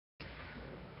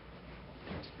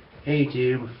Hey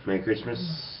YouTube, Merry Christmas.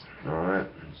 Alright,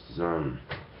 this is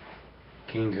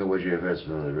King Cobra JFS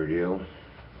with another video.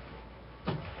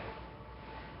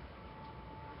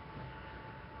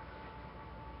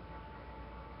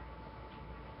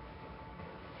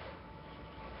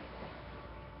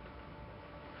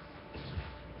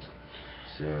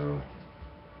 So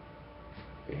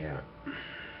yeah.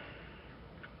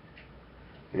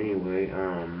 Anyway,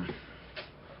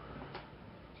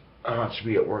 I'll have to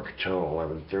be at work till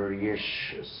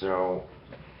 11:30ish, so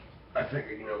I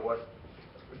figured, you know what,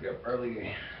 we got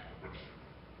early,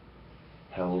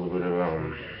 have a little bit of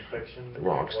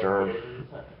Rockstar,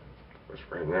 which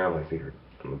right now my feet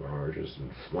on the bar are just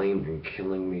inflamed and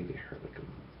killing me. They hurt like a...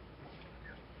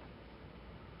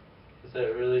 Is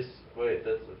that really? Wait,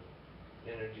 that's an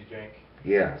energy drink.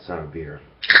 Yeah, it's not a beer.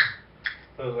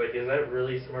 I was like, is that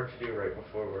really smart to do right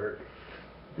before work?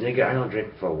 Nigga, I don't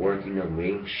drink before work, you know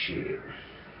me. Shit.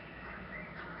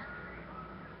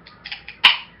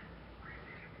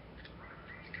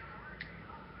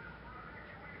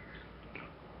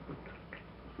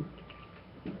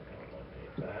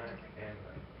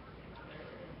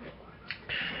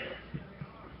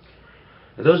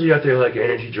 For those of you out there who like an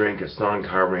energy drink, it's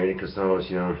non-carbonated, because sometimes,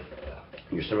 you know,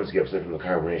 your stomachs get upset from the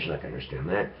carbonation. I can understand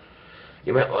that.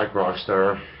 You might like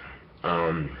Rockstar.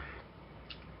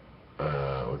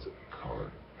 What's it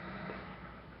called?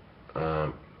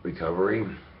 Recovery.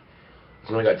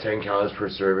 It's only got 10 calories per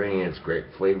serving, and it's grape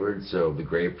flavored, so the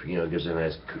grape, you know, gives it a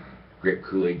nice grape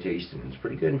Kool-Aid taste, and it's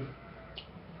pretty good.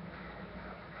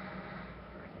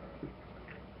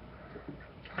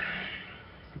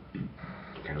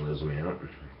 Kind of lives me out.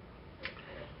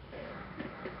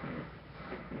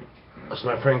 So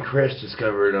my friend Chris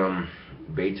discovered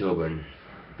Beethoven,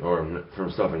 or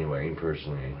from stuff anyway,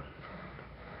 personally.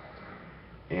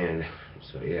 And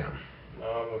so yeah. I'm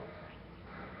a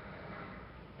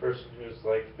person who's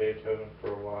liked Beethoven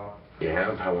for a while. You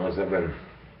have? How long has that been?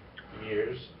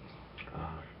 Years.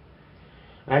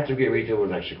 I have to get Beethoven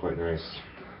was actually quite nice.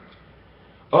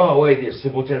 Oh wait, the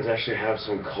simpletons actually have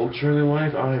some culture in their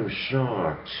life? I'm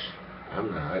shocked.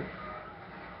 I'm not.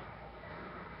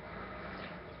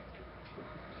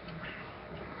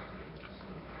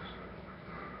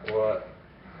 What?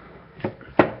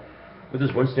 Where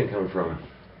does Winston come from?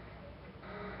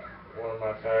 One of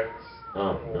my facts. Oh,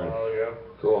 a while ago.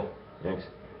 Cool. Thanks.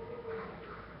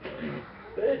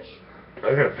 Bitch. I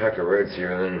got a pack of Reds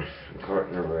here, and then a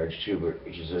carton of Reds too,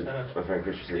 but she said, my friend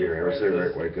Chris said, here, ever said,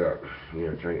 right, wake up. You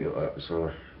know, trying to get up, so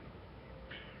I'm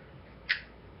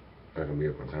not going to be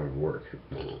up on time to work.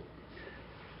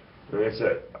 Like I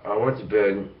said, I went to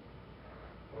bed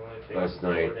last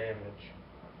night,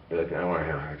 like an hour and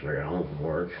a half after I got home from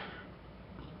work,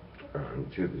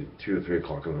 around 2 or 3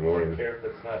 o'clock in the morning. I don't care if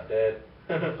it's not dead.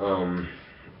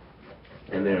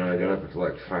 And then I got up at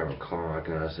like 5 o'clock,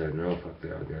 and I said, no, fuck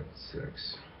that, I'll get up at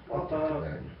 6.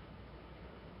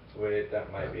 Wait,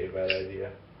 that might be a bad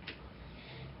idea.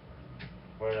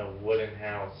 We're in a wooden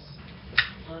house.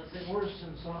 Nothing worse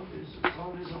than zombies.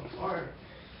 Zombies on fire.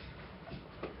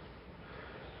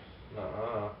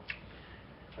 Nuh-uh.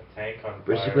 A tank on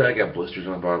fire. Basically, I got blisters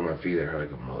on the bottom of my feet that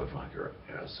hurt like a motherfucker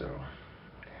right now, so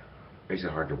makes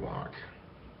it hard to walk.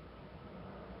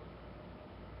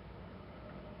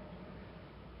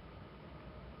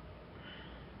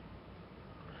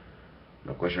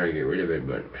 Not quite sure how to get rid of it,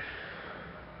 but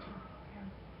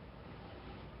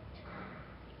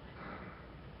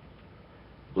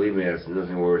believe me, that's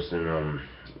nothing worse than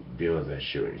dealing with that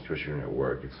shit, especially when at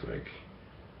work. It's like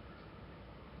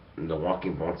the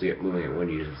walking, once you get moving at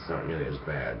Wendy's, it's not nearly as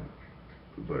bad,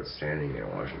 but standing there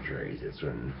washing trays, it's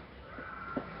when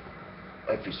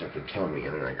life starts to kill me,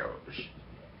 and then I go,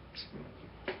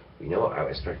 you know, I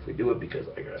respectfully do it because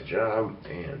I got a job,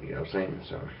 and you know what I'm saying,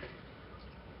 so.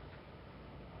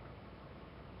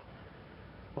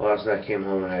 Well, last night I came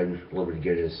home and I had a little bit of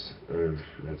Guinness, and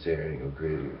that's it. I didn't go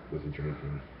crazy with the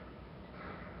drinking.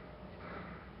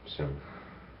 So.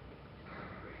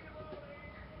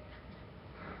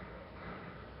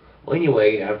 Well,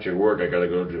 anyway, after work I get to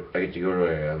go to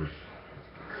a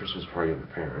Christmas party with my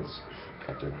parents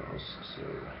at their house. So.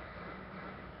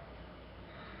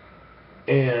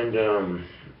 And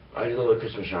I did a little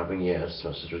Christmas shopping. Yes,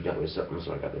 my sister got me something,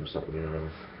 so I got them something. You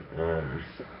know.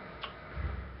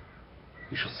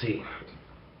 You shall see.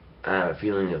 I have a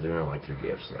feeling that they're gonna like their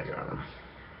gifts that I got them.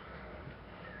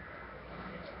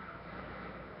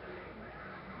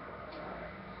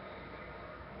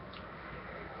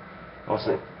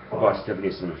 Also, I bought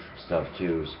Stephanie some stuff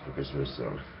too for Christmas,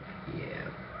 so yeah.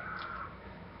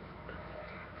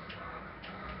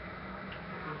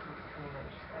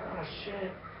 Oh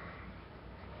shit.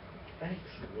 Thanks,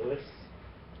 Lewis.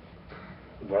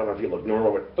 The bottom of my feet look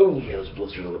normal, but oh yeah, those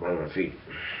blisters on the bottom of my feet.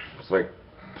 It's like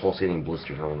pulsating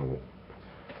blisters. I don't know.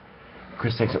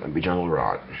 Chris thinks it might be jungle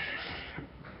rot,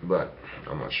 but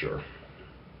I'm not sure.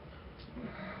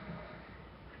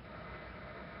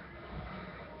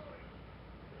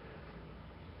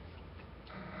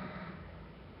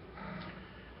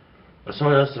 So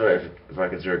I asked if I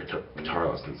consider guitar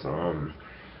lessons.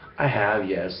 I have,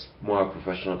 yes, more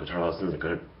professional guitar lessons.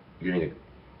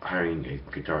 Hiring a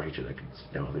guitar teacher that could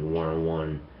sit down with me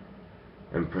one-on-one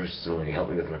and personally help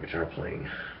me with my guitar playing.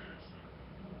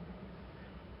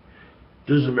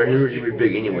 Doesn't matter to be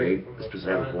big anyway. That's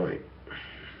beside the point.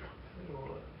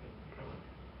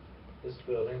 This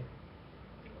building.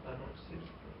 I don't see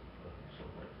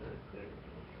something like that there.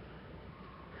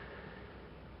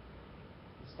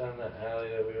 It's down that alley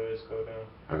that we always go down.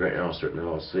 Okay, now I'm starting to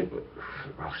fall asleep, but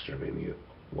Rockstar made me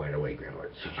wide awake now.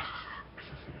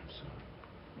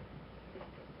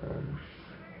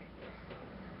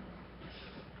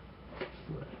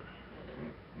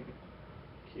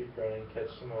 Keep running,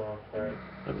 catch them all, right?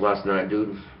 Like last night,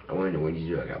 dude, I went into Wendy's,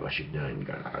 dude, I got my shit done and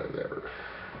got out of there.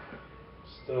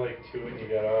 Still like 2 when you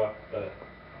got off, but...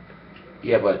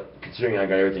 Yeah, but considering I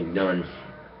got everything done,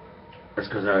 that's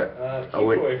because keep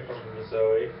away from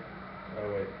Zoe.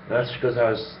 Oh, wait. That's because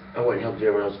I went and helped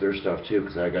everyone else with their stuff, too,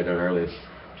 because I got done early,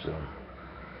 so...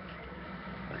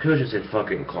 I could have just said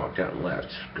fucking clocked out and left,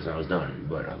 because I was done,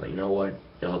 but I was like, you know what,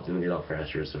 it'll help them get off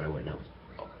faster, so I went and helped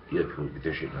the other people get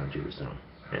their shit done, too, so...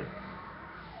 Yeah.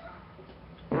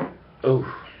 Oh.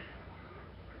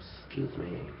 Excuse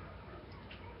me.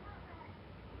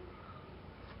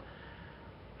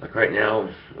 Like right now,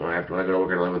 when I go to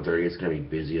work at 11:30, it's gonna be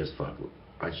busy as fuck.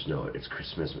 I just know it. It's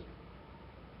Christmas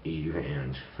Eve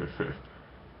and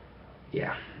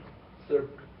yeah.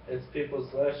 It's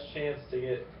people's last chance to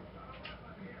get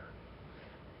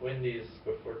Wendy's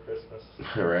before Christmas.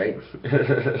 Right?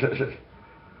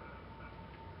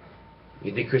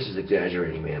 You think Chris is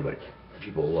exaggerating, man, but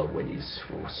people love Wendy's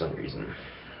for some reason.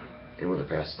 And we're the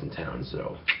fastest in town,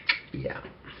 so yeah.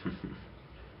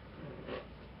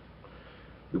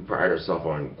 We pride ourselves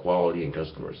on quality and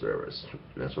customer service.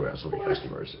 That's why we have so many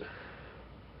customers.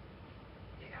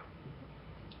 Yeah.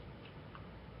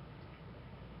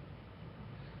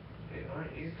 Hey,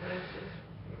 aren't you Francis?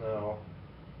 No.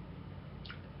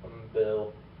 I'm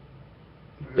Bill.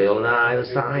 Bill Nye, the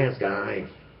science guy.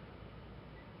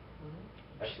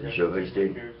 Show his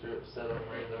dude.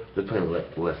 They're playing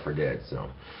Left 4 Dead, so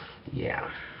yeah.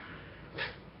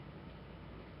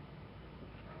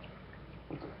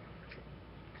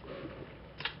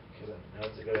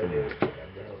 That's a good idea.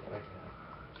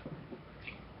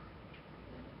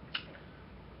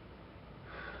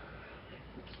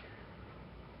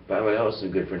 By the way, that was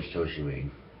some good French toast you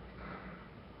made.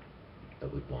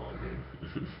 That was bomb,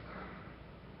 dude.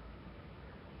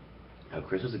 Now,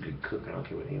 Chris is a good cook. I don't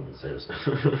care what anyone says.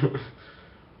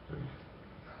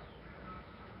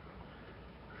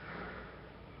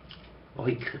 Oh,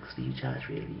 he cooks for you, Josh,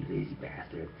 really, you lazy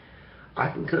bastard. I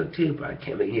can cook too, but I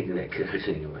can't make anything that cooks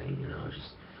anyway, you know, it's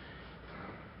just...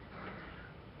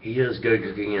 He does good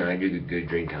cooking and I do good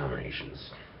drink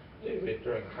combinations. They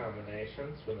drink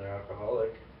combinations when they're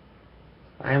alcoholic.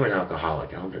 I am an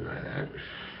alcoholic, I don't deny that.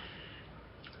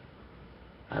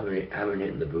 I haven't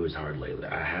hitting the booze hard lately.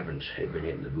 I haven't been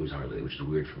hitting the booze hard lately, which is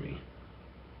weird for me.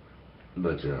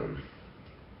 But,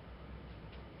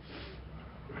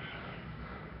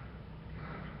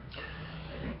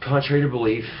 contrary to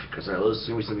belief, because I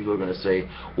listen to some people are going to say,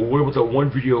 well, what about that one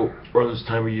video around this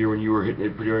time of year when you were hitting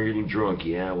it pretty hard getting drunk?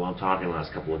 Yeah, well, I'm talking the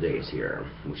last couple of days here,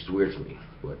 which is weird for me,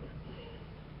 but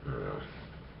I don't know.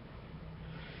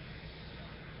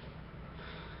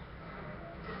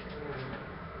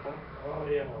 Oh,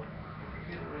 yeah.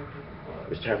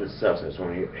 This time it sucks. I just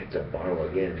want to hit that bottle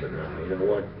again, but no, you know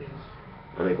what?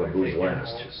 I'll make my booze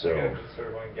last, so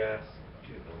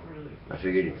I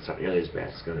figured it's not nearly as bad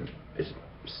as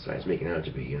it's making out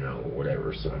to be, you know,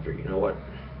 whatever. So I figured, you know what?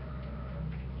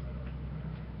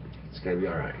 It's gonna be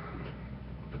all right.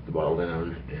 Put the bottle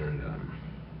down and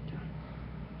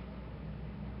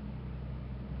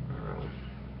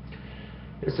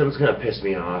if someone's gonna piss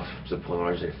me off to the point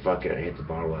where I say, fuck it, I hit the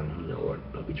bottle and you know what,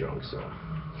 I'll be drunk, so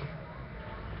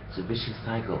it's a vicious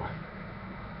cycle.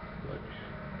 But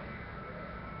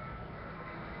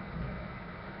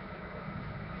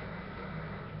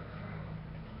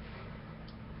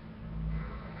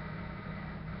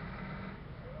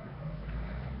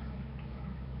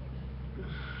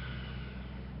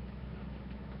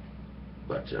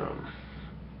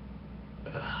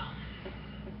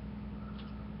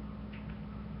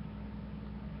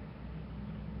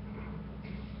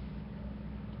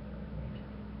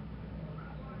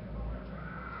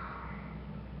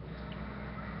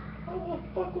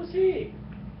fuck was he?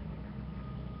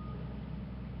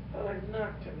 Oh, I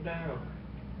knocked him down.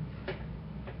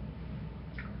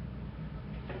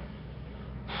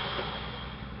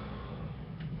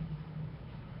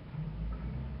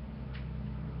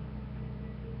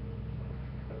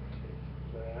 I'll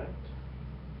take that.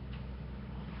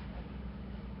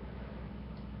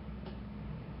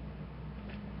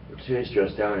 Today's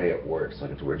dressed down at work, so I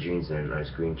get to wear jeans and a nice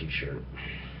green t-shirt.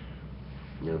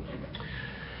 You know,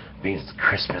 being it's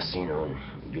Christmas, you know,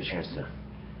 you get a chance to,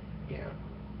 yeah,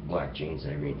 black jeans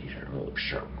and a green t-shirt. I'm a little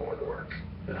sharp going to work.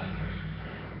 But,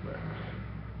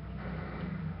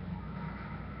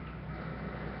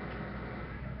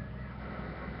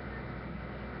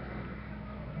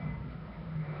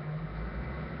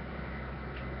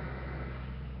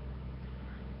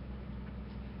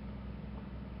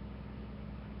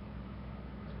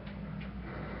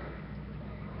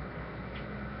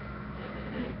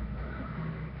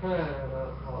 That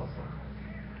was awesome.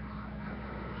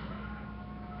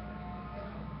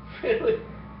 Really?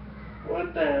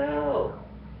 What the hell?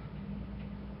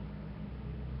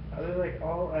 Are they like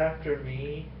all after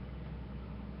me?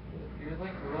 You're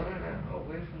like running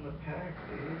away from the pack,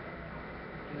 dude.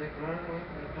 You're like running away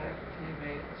from the pack of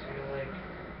teammates. You're like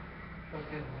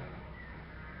fucking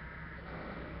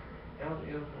out the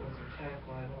open with your tack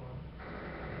light on.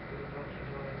 Doing a bunch of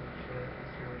noise and shit.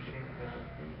 It's your machine gun.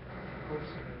 Of course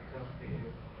they're gonna come for you.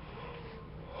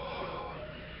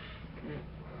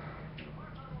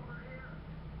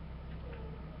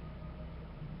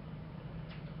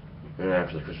 and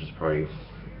after the Christmas party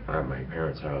at my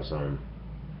parents' house on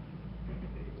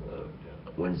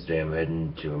Wednesday, I'm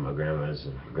heading to my grandma's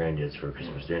and granddad's for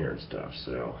Christmas dinner and stuff.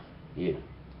 So, yeah.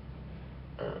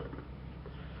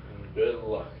 Good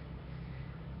luck.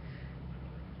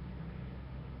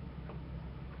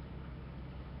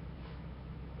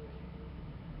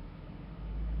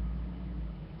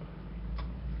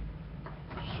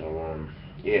 So,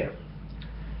 yeah.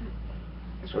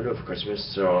 So I do it for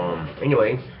Christmas. So,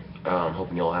 anyway,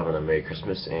 hoping you all having a Merry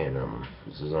Christmas, and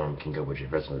this is King Go with your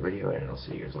best on the video, and I'll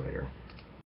see you guys later.